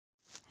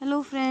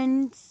Hello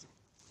friends,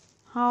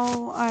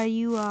 how are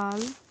you all?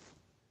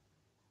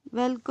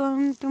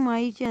 Welcome to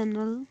my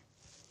channel.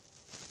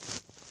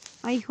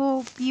 I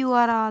hope you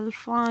are all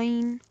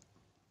fine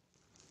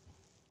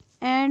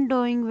and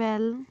doing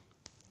well.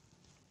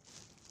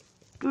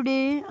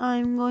 Today I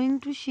am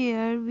going to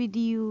share with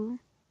you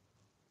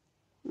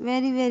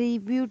very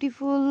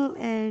beautiful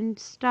and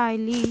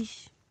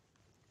stylish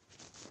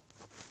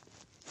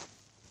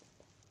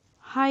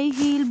high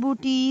heel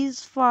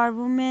booties for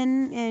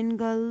women and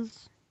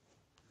girls.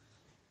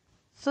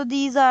 So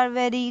these are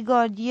very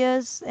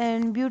gorgeous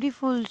and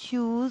beautiful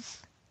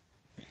shoes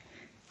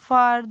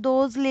for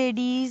those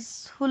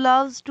ladies who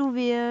loves to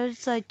wear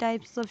such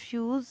types of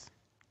shoes.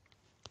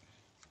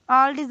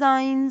 All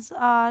designs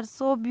are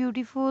so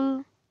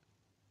beautiful,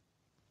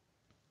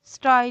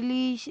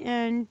 stylish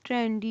and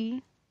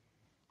trendy.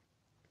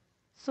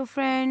 So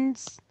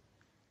friends,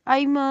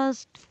 I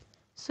must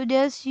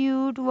suggest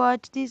you to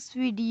watch this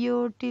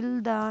video till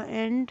the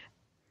end.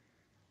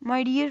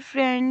 My dear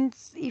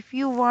friends, if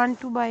you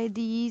want to buy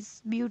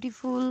these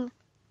beautiful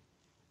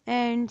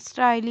and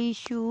stylish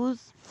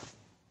shoes,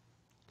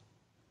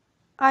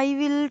 I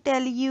will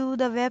tell you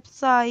the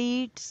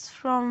websites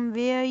from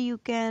where you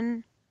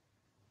can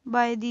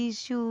buy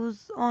these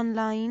shoes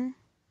online.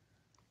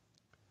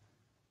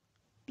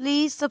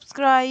 Please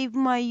subscribe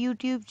my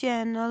YouTube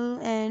channel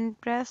and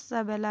press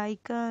the bell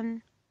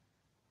icon.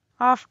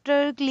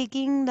 After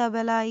clicking the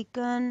bell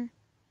icon,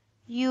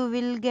 you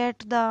will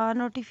get the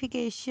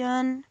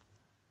notification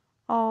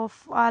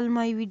of all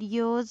my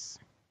videos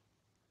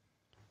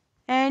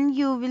and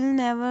you will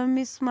never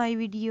miss my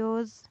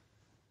videos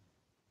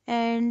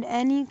and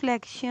any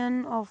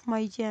collection of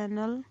my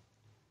channel.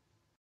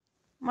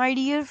 My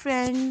dear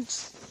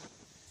friends,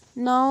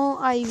 now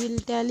I will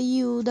tell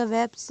you the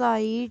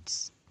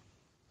websites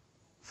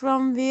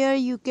from where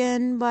you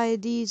can buy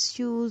these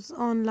shoes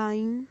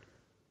online.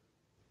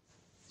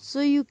 So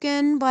you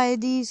can buy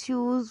these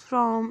shoes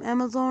from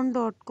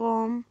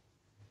Amazon.com,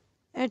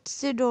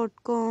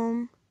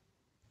 Etsy.com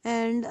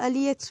and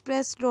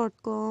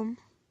AliExpress.com.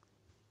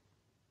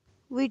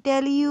 We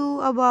tell you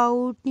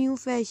about new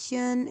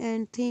fashion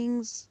and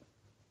things.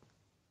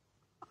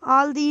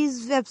 All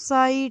these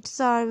websites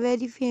are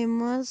very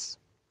famous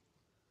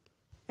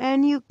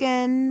and you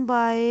can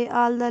buy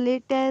all the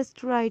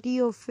latest variety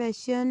of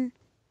fashion.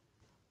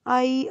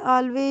 I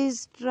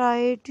always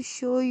try to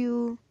show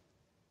you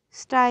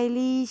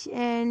stylish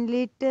and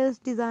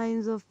latest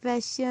designs of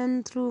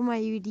fashion through my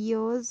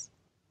videos.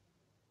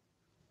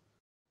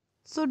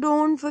 So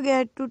don't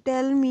forget to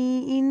tell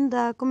me in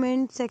the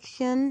comment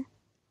section.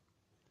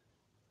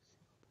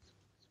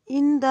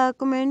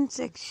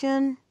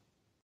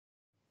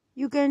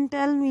 You can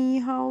tell me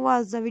how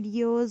was the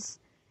videos.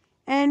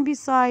 And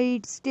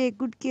besides, take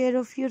good care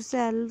of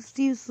yourself.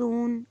 See you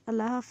soon.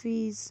 Allah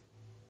Hafiz.